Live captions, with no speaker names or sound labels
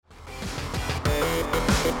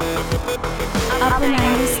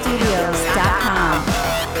Upper90studios.com.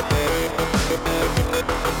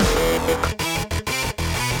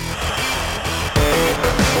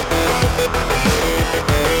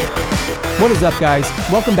 What is up, guys?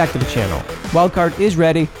 Welcome back to the channel. Wildcard is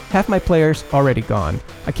ready, half my players already gone.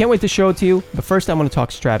 I can't wait to show it to you, but first I want to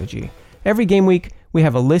talk strategy. Every game week, we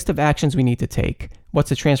have a list of actions we need to take. What's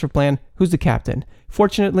the transfer plan? Who's the captain?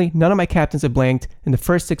 Fortunately, none of my captains have blanked in the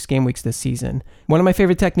first 6 game weeks this season. One of my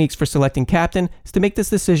favorite techniques for selecting captain is to make this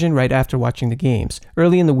decision right after watching the games,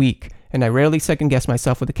 early in the week, and I rarely second guess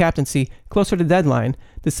myself with the captaincy closer to deadline.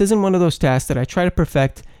 This isn't one of those tasks that I try to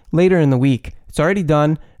perfect later in the week. It's already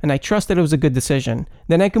done, and I trust that it was a good decision.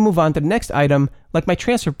 Then I can move on to the next item, like my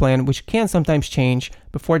transfer plan, which can sometimes change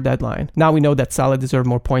before deadline. Now we know that Salah deserved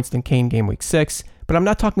more points than Kane game week 6, but I'm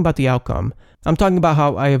not talking about the outcome. I'm talking about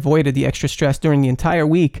how I avoided the extra stress during the entire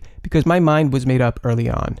week because my mind was made up early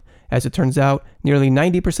on. As it turns out, nearly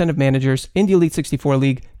 90% of managers in the Elite 64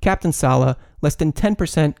 League captain Salah, less than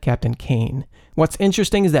 10% captain Kane. What's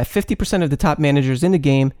interesting is that 50% of the top managers in the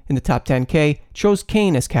game, in the top 10K, chose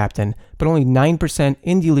Kane as captain, but only 9%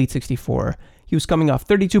 in the Elite 64. He was coming off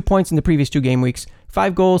 32 points in the previous 2 game weeks,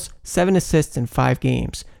 5 goals, 7 assists in 5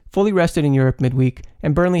 games, fully rested in Europe midweek,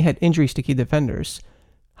 and Burnley had injuries to key defenders.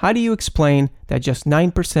 How do you explain that just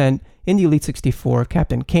 9% in the Elite 64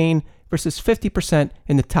 captain Kane versus 50%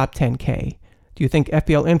 in the top 10K? Do you think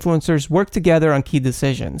FPL influencers work together on key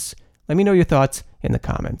decisions? Let me know your thoughts in the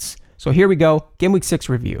comments. So here we go, Game Week 6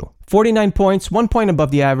 review. 49 points, 1 point above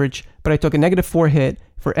the average, but I took a -4 hit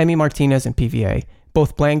for Emi Martinez and PVA.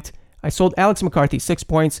 Both blanked. I sold Alex McCarthy 6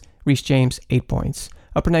 points, Reece James 8 points.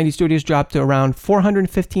 Upper 90 Studios dropped to around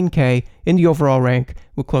 415k in the overall rank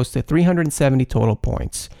with close to 370 total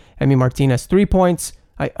points. Emi Martinez 3 points.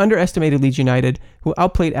 I underestimated Leeds United, who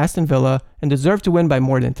outplayed Aston Villa and deserved to win by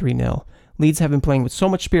more than 3-0. Leeds have been playing with so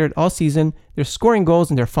much spirit all season, they're scoring goals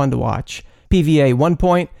and they're fun to watch. PVA 1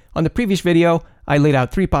 point. On the previous video, I laid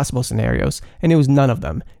out 3 possible scenarios, and it was none of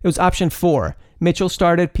them. It was option 4. Mitchell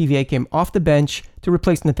started, PVA came off the bench to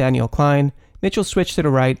replace Nathaniel Klein. Mitchell switched to the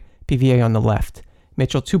right, PVA on the left.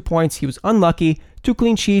 Mitchell 2 points, he was unlucky, 2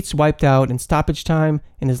 clean sheets wiped out in stoppage time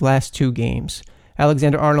in his last 2 games.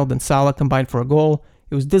 Alexander-Arnold and Salah combined for a goal.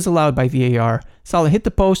 It was disallowed by VAR. Salah hit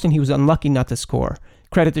the post and he was unlucky not to score.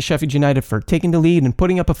 Credit to Sheffield United for taking the lead and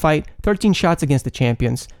putting up a fight, 13 shots against the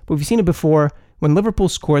champions. But we've seen it before. When Liverpool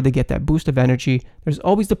score, they get that boost of energy. There's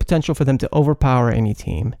always the potential for them to overpower any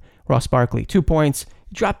team. Ross Barkley, 2 points.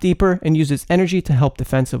 He dropped deeper and used his energy to help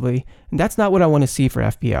defensively. And that's not what I want to see for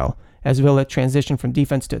FPL. As Villa transitioned from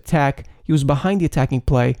defense to attack, he was behind the attacking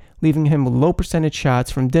play, leaving him with low percentage shots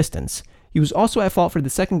from distance. He was also at fault for the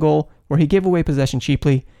second goal, where he gave away possession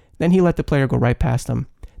cheaply. Then he let the player go right past him.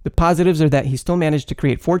 The positives are that he still managed to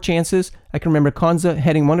create 4 chances. I can remember Konza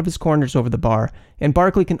heading one of his corners over the bar, and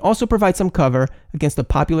Barkley can also provide some cover against the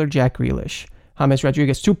popular Jack Grealish. James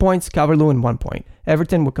Rodriguez 2 points, Calvert-Lewin 1 point.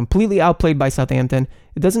 Everton were completely outplayed by Southampton.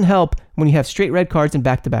 It doesn't help when you have straight red cards in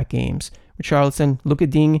back-to-back games. Richarlison, Luka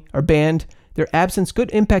Digne are banned. Their absence could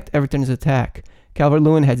impact Everton's attack.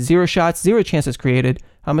 Calvert-Lewin had 0 shots, 0 chances created.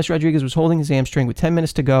 James Rodriguez was holding his hamstring with 10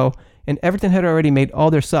 minutes to go, and Everton had already made all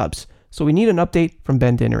their subs. So we need an update from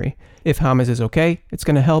Ben Dinnery. If James is okay, it's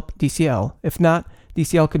going to help DCL. If not,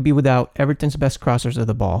 DCL could be without Everton's best crossers of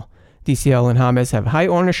the ball. DCL and James have high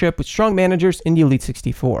ownership with strong managers in the Elite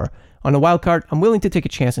 64. On a wildcard, I'm willing to take a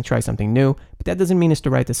chance and try something new, but that doesn't mean it's the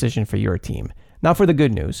right decision for your team. Now for the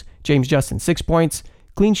good news. James Justin 6 points,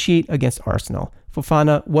 clean sheet against Arsenal.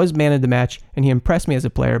 Fofana was man of the match, and he impressed me as a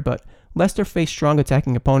player, but Leicester faced strong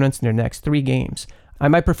attacking opponents in their next 3 games. I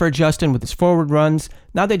might prefer Justin with his forward runs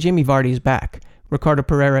now that Jamie Vardy is back. Ricardo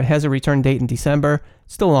Pereira has a return date in December.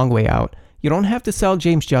 Still a long way out. You don't have to sell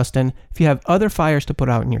James Justin if you have other fires to put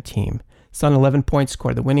out in your team. Son 11 points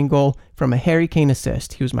scored the winning goal from a Harry Kane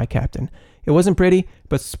assist. He was my captain. It wasn't pretty,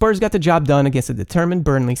 but Spurs got the job done against a determined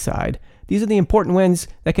Burnley side. These are the important wins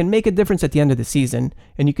that can make a difference at the end of the season,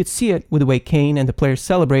 and you could see it with the way Kane and the players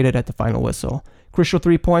celebrated at the final whistle. Crucial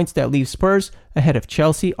 3 points that leave Spurs ahead of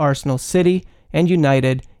Chelsea, Arsenal, City, and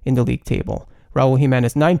United in the league table. Raul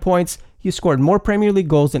Jimenez 9 points. He scored more Premier League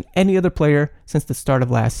goals than any other player since the start of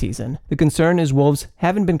last season. The concern is Wolves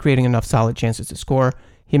haven't been creating enough solid chances to score.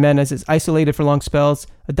 Jimenez is isolated for long spells.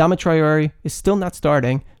 Adama Traore is still not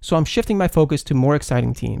starting, so I'm shifting my focus to more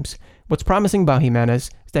exciting teams. What's promising about Jimenez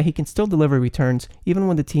is that he can still deliver returns even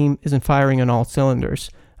when the team isn't firing on all cylinders.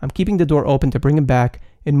 I'm keeping the door open to bring him back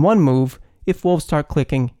in one move if Wolves start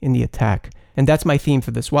clicking in the attack. And that's my theme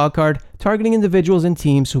for this wildcard, targeting individuals and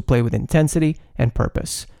teams who play with intensity and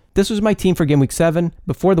purpose. This was my team for Game Week 7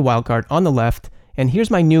 before the wildcard on the left, and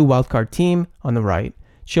here's my new wildcard team on the right.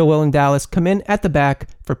 Chilwell and Dallas come in at the back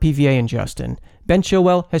for PVA and Justin. Ben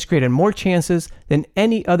Chilwell has created more chances than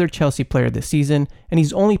any other Chelsea player this season, and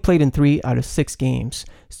he's only played in 3 out of 6 games.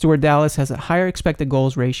 Stuart Dallas has a higher expected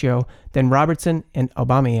goals ratio than Robertson and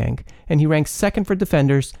Aubameyang, and he ranks second for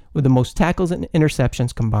defenders with the most tackles and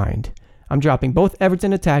interceptions combined. I'm dropping both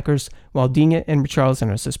Everton attackers while Digne and Richarlison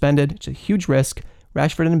are suspended. It's a huge risk.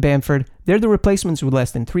 Rashford and Bamford, they're the replacements with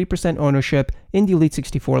less than 3% ownership in the Elite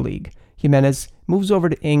 64 League. Jimenez moves over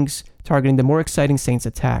to Ings, targeting the more exciting Saints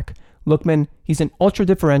attack. Lookman, he's an ultra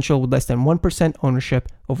differential with less than 1% ownership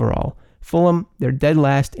overall. Fulham, they're dead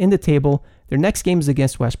last in the table. Their next game is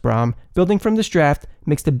against West Brom. Building from this draft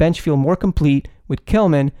makes the bench feel more complete with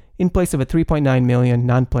Kilman in place of a $3.9 million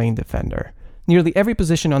non-playing defender. Nearly every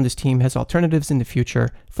position on this team has alternatives in the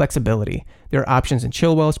future, flexibility. There are options in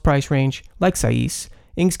Chilwell's price range, like Saiss.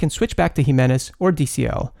 Ings can switch back to Jimenez or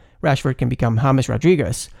DCL. Rashford can become James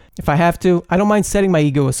Rodriguez. If I have to, I don't mind setting my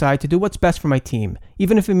ego aside to do what's best for my team,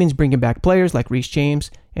 even if it means bringing back players like Reece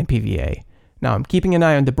James and PVA. Now I'm keeping an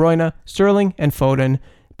eye on De Bruyne, Sterling, and Foden,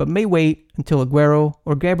 but may wait until Aguero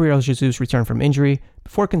or Gabriel Jesus return from injury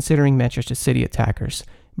before considering Manchester City attackers.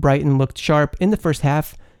 Brighton looked sharp in the first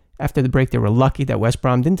half. After the break, they were lucky that West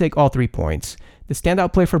Brom didn't take all 3 points. The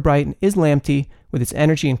standout play for Brighton is Lamptey with its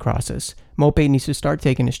energy and crosses. Mopé needs to start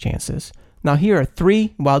taking his chances. Now here are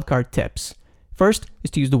 3 wildcard tips. First is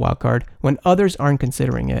to use the wildcard when others aren't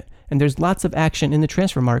considering it, and there's lots of action in the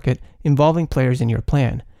transfer market involving players in your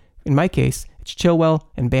plan. In my case, it's Chilwell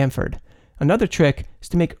and Bamford. Another trick is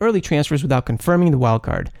to make early transfers without confirming the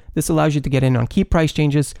wildcard. This allows you to get in on key price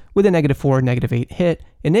changes with a -4, -8 hit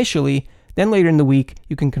initially. Then later in the week,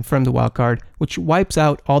 you can confirm the wildcard, which wipes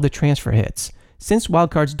out all the transfer hits. Since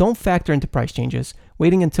wildcards don't factor into price changes,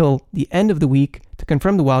 waiting until the end of the week to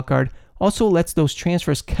confirm the wildcard also lets those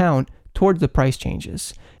transfers count towards the price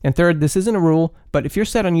changes. And third, this isn't a rule, but if you're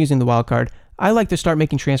set on using the wildcard, I like to start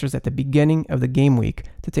making transfers at the beginning of the game week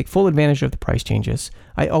to take full advantage of the price changes.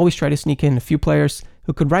 I always try to sneak in a few players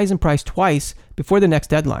who could rise in price twice before the next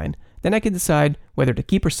deadline. Then I can decide whether to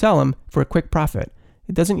keep or sell them for a quick profit.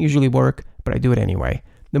 It doesn't usually work, but I do it anyway.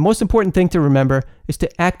 The most important thing to remember is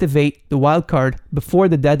to activate the wildcard before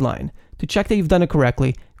the deadline. To check that you've done it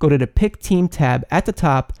correctly, go to the Pick Team tab at the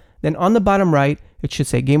top, then on the bottom right, it should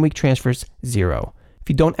say Game Week Transfers 0. If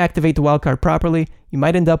you don't activate the wildcard properly, you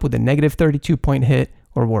might end up with a -32 point hit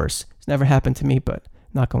or worse. It's never happened to me, but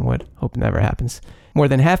knock on wood, hope it never happens. More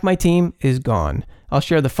than half my team is gone. I'll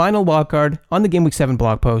share the final wildcard on the Game Week 7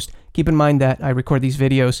 blog post. Keep in mind that I record these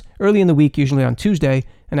videos early in the week, usually on Tuesday,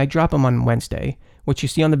 and I drop them on Wednesday. What you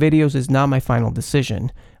see on the videos is not my final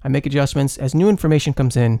decision. I make adjustments as new information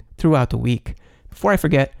comes in throughout the week. Before I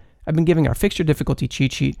forget, I've been giving our fixture difficulty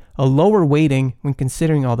cheat sheet a lower weighting when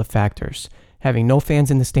considering all the factors. Having no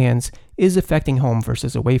fans in the stands is affecting home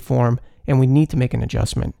versus away form, and we need to make an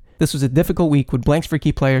adjustment. This was a difficult week with blanks for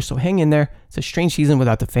key players, so hang in there. It's a strange season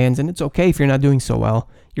without the fans, and it's okay if you're not doing so well.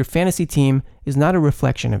 Your fantasy team is not a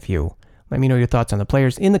reflection of you. Let me know your thoughts on the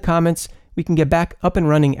players in the comments. We can get back up and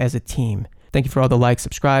running as a team. Thank you for all the likes,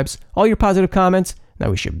 subscribes, all your positive comments. Now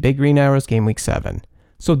we wish you big green arrows Game Week 7.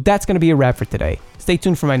 So that's going to be a wrap for today. Stay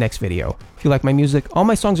tuned for my next video. If you like my music, all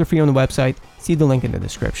my songs are free on the website. See the link in the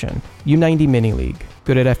description. U90 Mini League.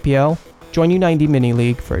 Good at FPL? Join U90 Mini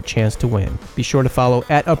League for a chance to win. Be sure to follow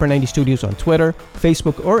at Upper 90 Studios on Twitter,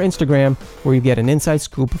 Facebook, or Instagram, where you get an inside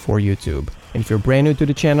scoop before YouTube. And if you're brand new to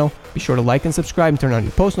the channel, be sure to like and subscribe and turn on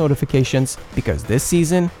your post notifications, because this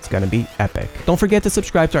season is going to be epic. Don't forget to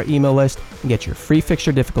subscribe to our email list and get your free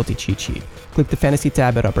fixture difficulty cheat sheet. Click the fantasy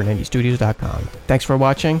tab at upper90studios.com. Thanks for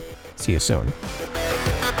watching. See you soon.